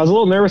 And I was a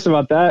little nervous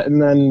about that,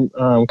 and then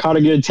caught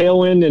a good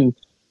tailwind and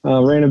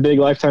ran a big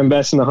lifetime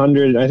best in the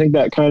 100. I think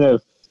that kind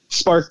of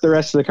sparked the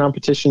rest of the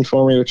competition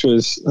for me, which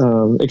was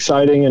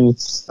exciting. And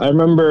I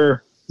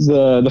remember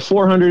the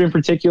 400 in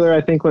particular, I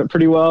think went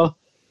pretty well.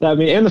 And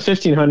the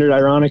 1500,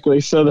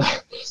 ironically. So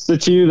the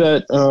two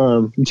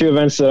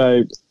events that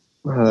I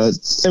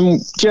am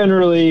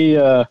generally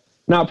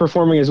not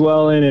performing as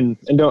well in and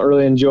don't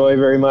really enjoy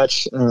very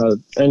much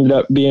ended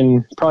up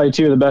being probably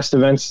 2 of the best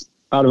events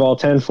out of all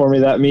 10 for me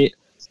that meet,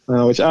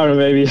 which I don't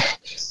know, maybe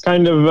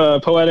kind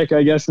of poetic,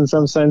 I guess, in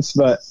some sense.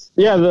 But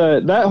yeah,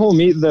 that whole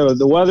meet,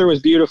 the weather was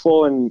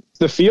beautiful and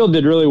the field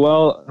did really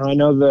well. I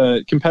know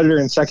the competitor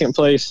in second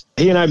place,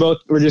 he and I both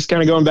were just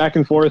kind of going back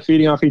and forth,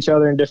 feeding off each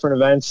other in different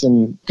events,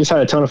 and just had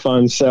a ton of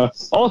fun. So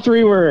all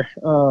 3 of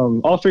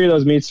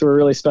those meets were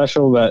really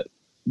special, but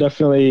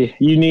definitely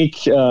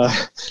unique.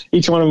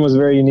 Each one of them was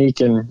very unique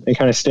and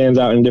kind of stands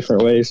out in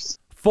different ways.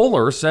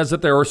 Fuller says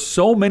that there are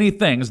so many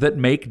things that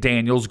make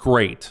Daniels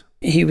great.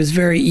 He was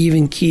very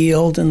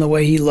even-keeled in the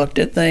way he looked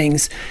at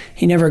things.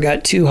 He never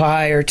got too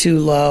high or too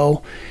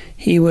low.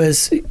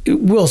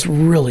 Will's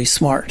really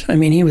smart. I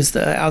mean, he was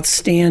the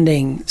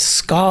outstanding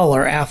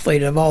scholar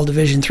athlete of all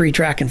Division III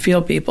track and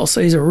field people.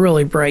 So he's a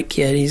really bright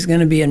kid. He's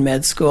going to be in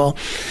med school.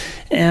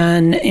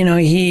 And,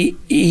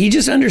 he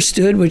just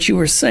understood what you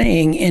were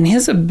saying. And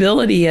his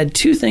ability had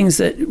 2 things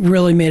that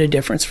really made a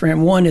difference for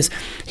him. One is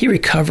he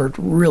recovered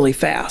really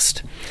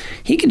fast.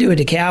 He could do a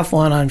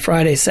decathlon on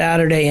Friday,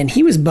 Saturday, and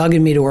he was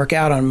bugging me to work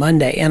out on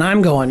Monday. And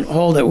I'm going,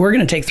 hold it, we're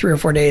going to take 3 or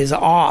 4 days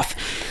off,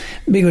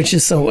 which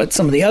is what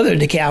some of the other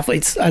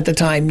decathletes at the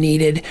time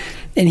needed.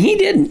 And he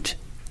didn't.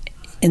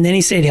 And then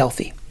he stayed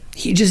healthy.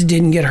 He just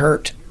didn't get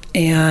hurt.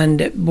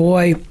 And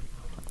boy,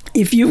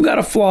 if you've got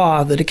a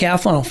flaw, the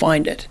decathlon will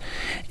find it.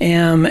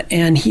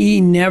 And he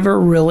never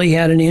really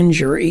had an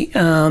injury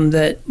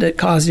that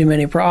caused him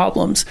any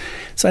problems.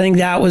 So I think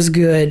that was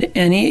good.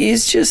 And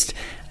he's just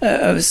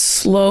a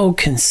slow,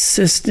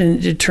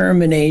 consistent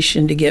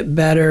determination to get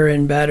better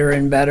and better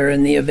and better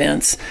in the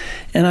events.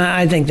 And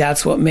I think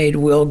that's what made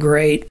Will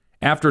great.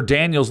 After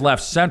Daniels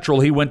left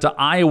Central, he went to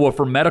Iowa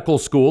for medical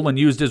school and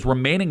used his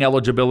remaining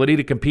eligibility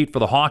to compete for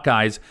the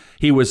Hawkeyes.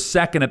 He was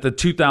second at the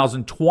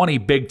 2020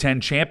 Big Ten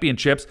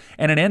Championships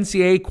and an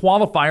NCAA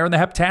qualifier in the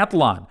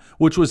heptathlon,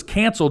 which was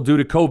canceled due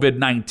to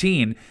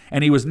COVID-19,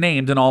 and he was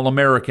named an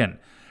All-American.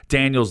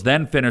 Daniels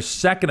then finished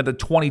second at the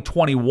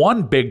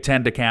 2021 Big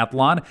Ten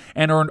Decathlon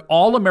and earned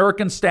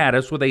All-American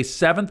status with a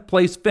 7th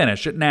place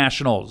finish at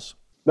Nationals.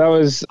 That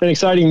was an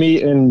exciting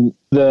meet, and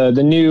the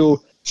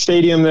new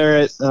stadium there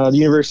at the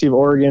University of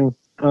Oregon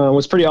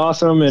was pretty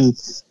awesome. And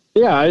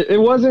yeah, it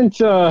wasn't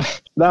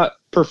that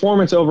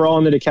performance overall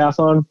in the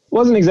decathlon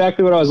wasn't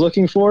exactly what I was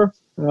looking for,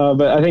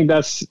 but I think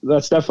that's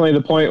definitely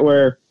the point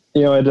where,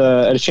 you know, at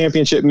a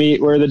championship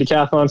meet where the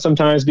decathlon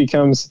sometimes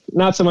becomes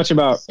not so much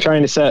about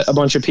trying to set a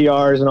bunch of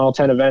PRs in all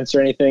 10 events or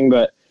anything,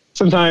 but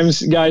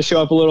sometimes guys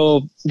show up a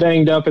little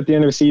banged up at the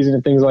end of the season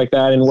and things like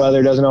that, and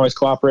weather doesn't always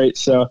cooperate.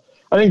 So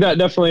I think that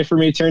definitely for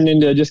me turned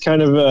into just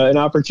kind of an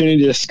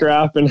opportunity to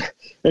scrap and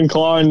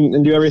claw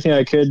and do everything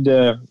I could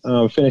to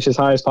finish as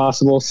high as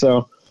possible.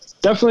 So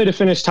definitely to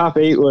finish top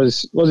 8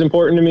 was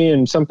important to me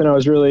and something I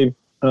was really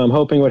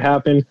hoping would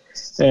happen.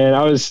 And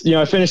I was,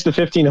 I finished the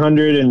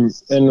 1500 and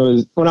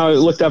was, when I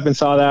looked up and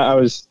saw that, I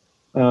was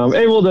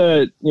able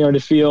to, to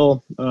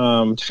feel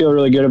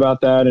really good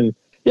about that. And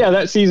yeah,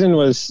 that season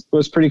was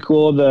pretty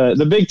cool.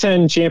 The Big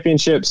Ten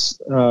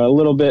championships a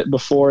little bit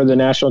before the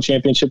national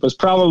championship was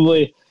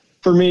probably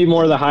for me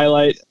more the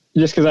highlight,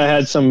 just because I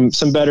had some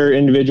better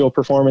individual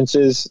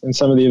performances in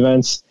some of the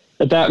events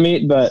at that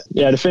meet. But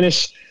yeah, to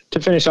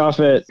finish off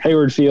at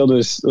Hayward Field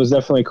was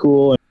definitely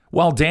cool.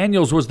 While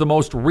Daniels was the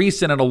most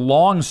recent in a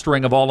long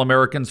string of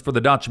All-Americans for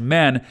the Dutch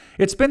men,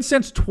 it's been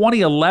since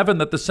 2011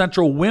 that the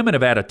Central women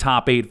have had a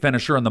top 8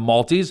 finisher in the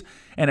multis,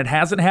 and it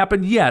hasn't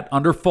happened yet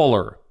under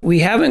Fuller. We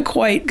haven't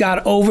quite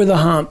got over the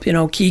hump.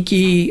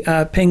 Kiki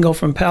Pingle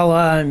from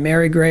Pella and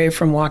Mary Gray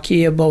from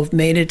Waukeya both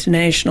made it to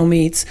national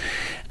meets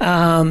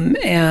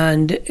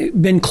and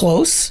been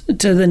close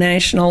to the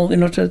national,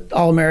 to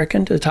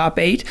All-American, to the top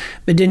 8,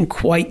 but didn't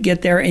quite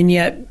get there. And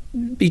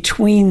yet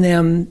between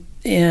them,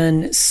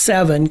 in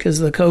 7,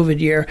 because of the COVID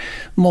year,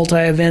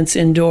 multi-events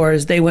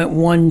indoors, they went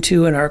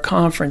 1-2 in our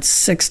conference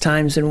 6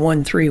 times and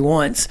won 3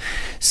 once.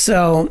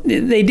 So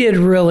they did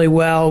really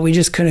well. We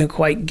just couldn't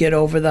quite get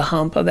over the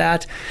hump of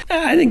that.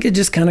 I think it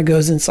just kind of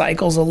goes in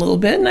cycles a little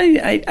bit. And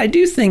I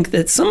do think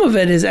that some of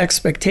it is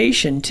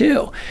expectation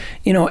too.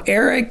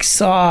 Eric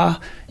saw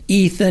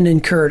Ethan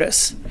and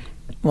Curtis.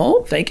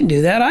 Well, if they can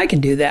do that, I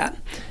can do that.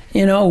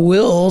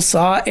 Will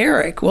saw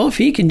Eric. Well, if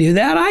he can do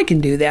that, I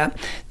can do that.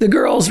 The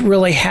girls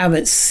really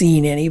haven't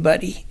seen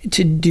anybody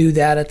to do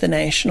that at the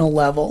national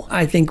level.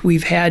 I think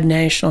we've had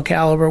national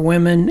caliber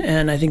women,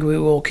 and I think we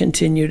will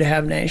continue to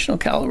have national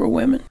caliber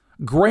women.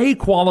 Gray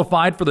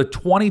qualified for the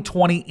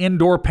 2020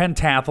 indoor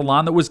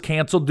pentathlon that was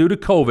canceled due to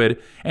COVID,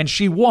 and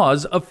she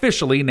was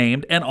officially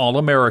named an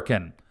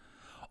All-American.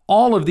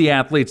 All of the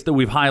athletes that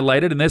we've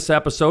highlighted in this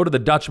episode of the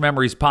Dutch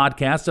Memories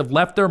podcast have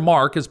left their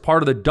mark as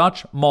part of the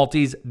Dutch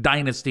Maltese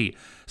dynasty,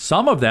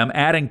 some of them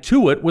adding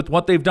to it with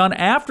what they've done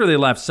after they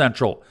left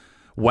Central.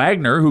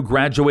 Wagner, who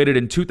graduated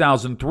in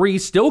 2003,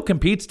 still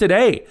competes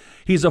today.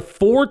 He's a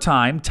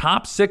 4-time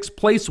top 6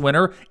 place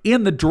winner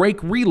in the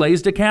Drake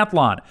Relays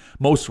Decathlon,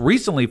 most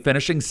recently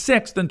finishing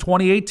 6th in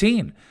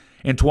 2018.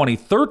 In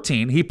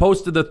 2013, he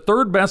posted the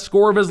 3rd best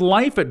score of his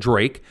life at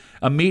Drake,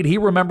 a meet he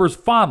remembers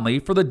fondly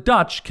for the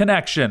Dutch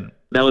connection.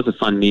 That was a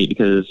fun meet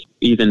because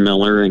Ethan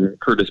Miller and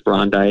Curtis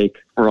Brondike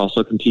were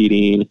also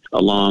competing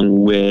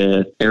along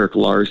with Eric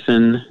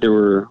Larson. There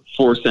were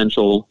 4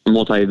 Central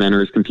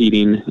multi-eventers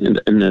competing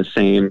in the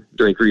same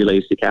Drake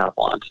Relays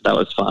Decathlon. So that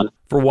was fun.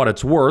 For what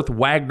it's worth,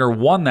 Wagner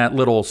won that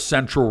little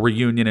Central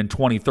reunion in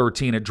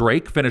 2013 at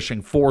Drake,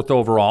 finishing 4th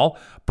overall.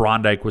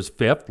 Brondike was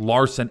 5th,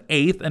 Larson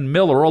 8th, and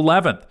Miller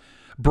 11th.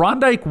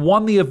 Brondike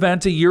won the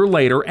event a year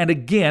later and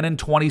again in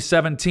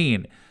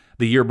 2017.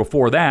 The year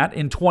before that,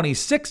 in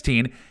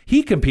 2016,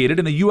 he competed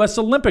in the U.S.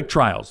 Olympic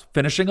trials,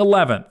 finishing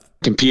 11th.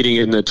 Competing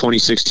in the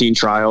 2016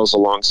 trials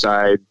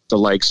alongside the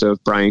likes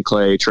of Brian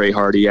Clay, Trey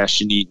Hardy,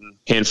 Ashton Eaton,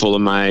 handful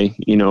of my,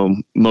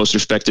 most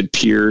respected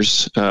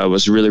peers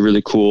was really,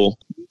 really cool.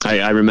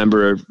 I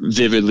remember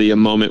vividly a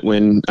moment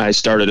when I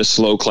started a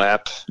slow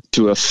clap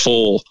to a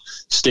full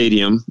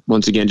stadium,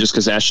 once again, just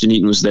because Ashton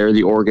Eaton was there,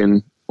 the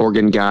Oregon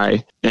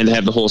guy, and to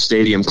have the whole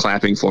stadium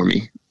clapping for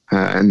me,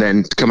 and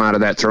then come out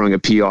of that throwing a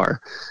PR.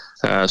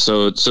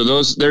 So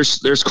those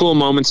there's cool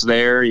moments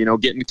there.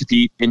 Getting to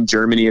compete in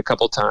Germany a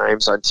couple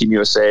times on Team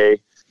USA,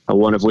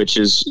 one of which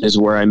is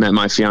where I met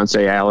my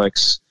fiance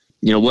Alex.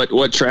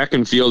 What track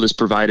and field has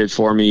provided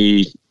for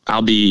me,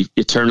 I'll be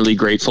eternally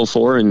grateful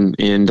for, and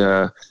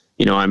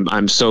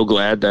I'm so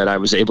glad that I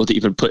was able to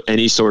even put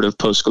any sort of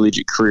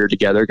post-collegiate career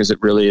together, because it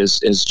really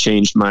has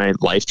changed my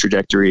life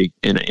trajectory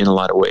in a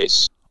lot of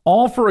ways.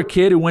 All for a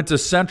kid who went to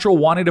Central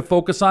wanting to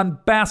focus on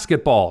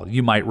basketball,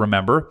 you might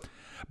remember.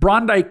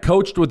 Brondike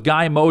coached with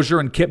Guy Mosier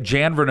and Kip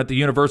Janvrin at the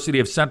University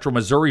of Central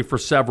Missouri for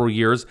several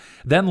years,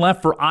 then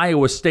left for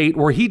Iowa State,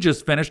 where he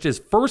just finished his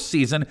first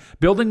season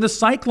building the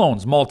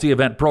Cyclones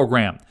multi-event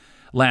program.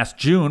 Last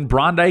June,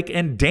 Brondike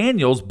and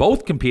Daniels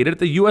both competed at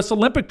the U.S.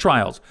 Olympic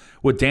trials,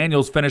 with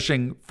Daniels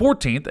finishing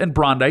 14th and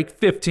Brondike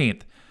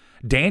 15th.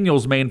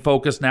 Daniels' main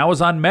focus now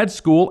is on med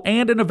school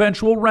and an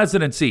eventual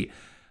residency,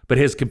 but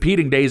his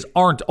competing days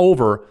aren't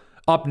over.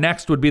 Up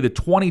next would be the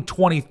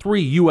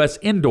 2023 U.S.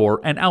 Indoor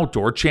and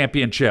Outdoor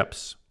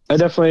Championships. I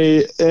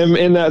definitely am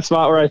in that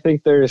spot where I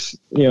think there's,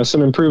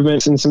 some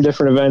improvements in some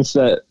different events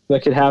that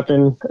could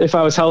happen if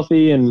I was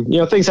healthy, and,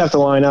 things have to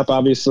line up,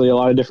 obviously, a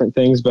lot of different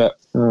things, but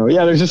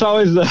there's just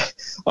always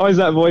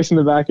that voice in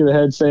the back of the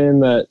head saying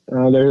that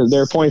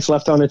there are points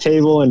left on the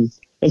table. And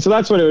so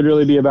that's what it would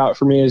really be about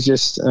for me, is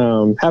just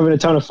having a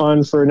ton of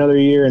fun for another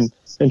year and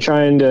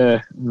trying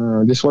to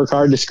just work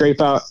hard to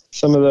scrape out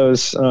some of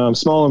those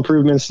small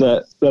improvements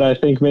that I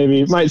think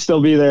maybe might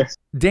still be there.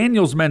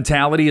 Daniel's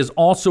mentality is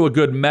also a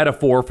good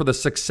metaphor for the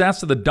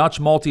success of the Dutch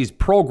Maltese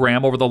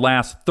program over the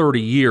last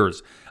 30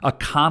 years, a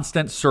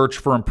constant search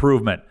for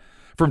improvement.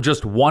 From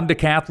just one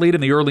decathlete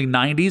in the early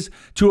 90s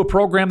to a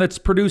program that's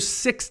produced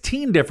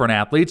 16 different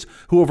athletes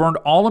who have earned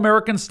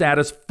All-American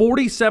status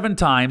 47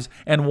 times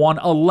and won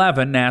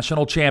 11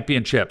 national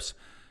championships.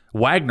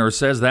 Wagner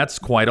says that's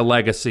quite a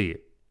legacy.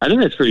 I think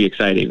that's pretty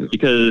exciting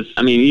because,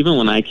 even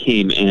when I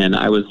came in,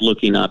 I was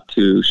looking up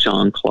to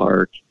Sean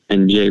Clark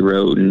and Jay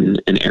Roden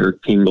and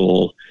Eric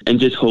Pingle and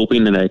just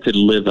hoping that I could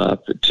live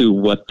up to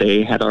what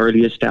they had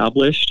already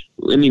established.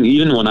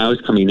 Even when I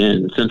was coming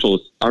in, Central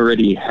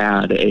already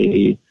had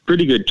a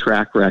pretty good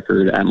track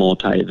record at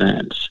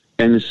multi-events.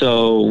 And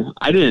so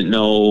I didn't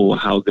know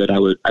how good I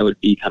would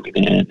be coming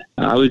in.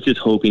 I was just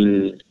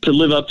hoping to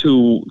live up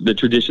to the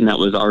tradition that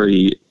was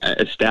already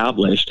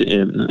established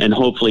and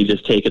hopefully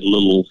just take it a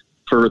little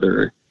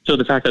further. So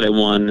the fact that I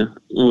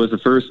was the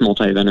first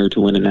multi-eventer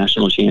to win a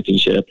national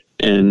championship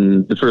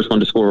and the first one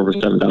to score over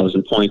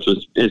 7,000 points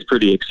is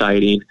pretty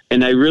exciting.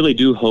 And I really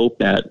do hope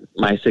that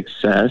my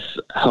success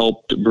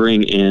helped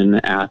bring in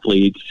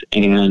athletes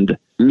and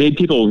made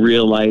people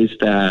realize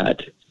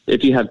that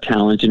if you have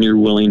talent and you're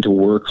willing to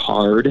work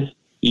hard,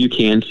 you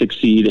can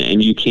succeed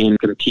and you can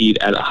compete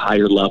at a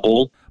higher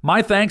level.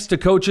 My thanks to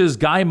coaches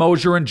Guy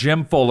Mosier and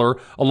Jim Fuller,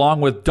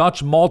 along with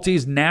Dutch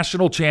Maltese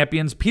national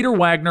champions Peter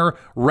Wagner,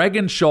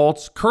 Regan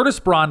Schultz, Curtis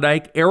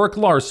Brondike, Eric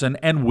Larson,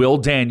 and Will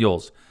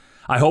Daniels.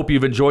 I hope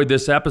you've enjoyed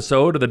this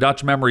episode of the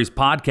Dutch Memories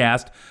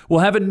podcast.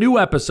 We'll have a new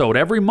episode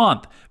every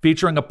month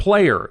featuring a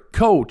player,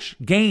 coach,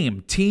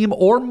 game, team,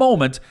 or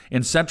moment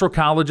in Central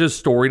College's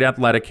storied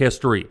athletic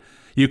history.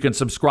 You can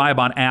subscribe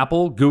on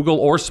Apple, Google,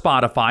 or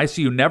Spotify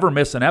so you never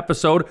miss an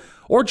episode,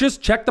 or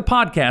just check the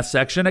podcast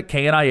section at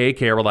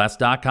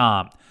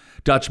kniakrls.com.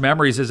 Dutch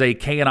Memories is a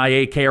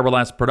KNIA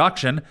KRLS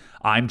production.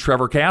 I'm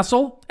Trevor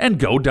Castle, and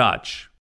go Dutch.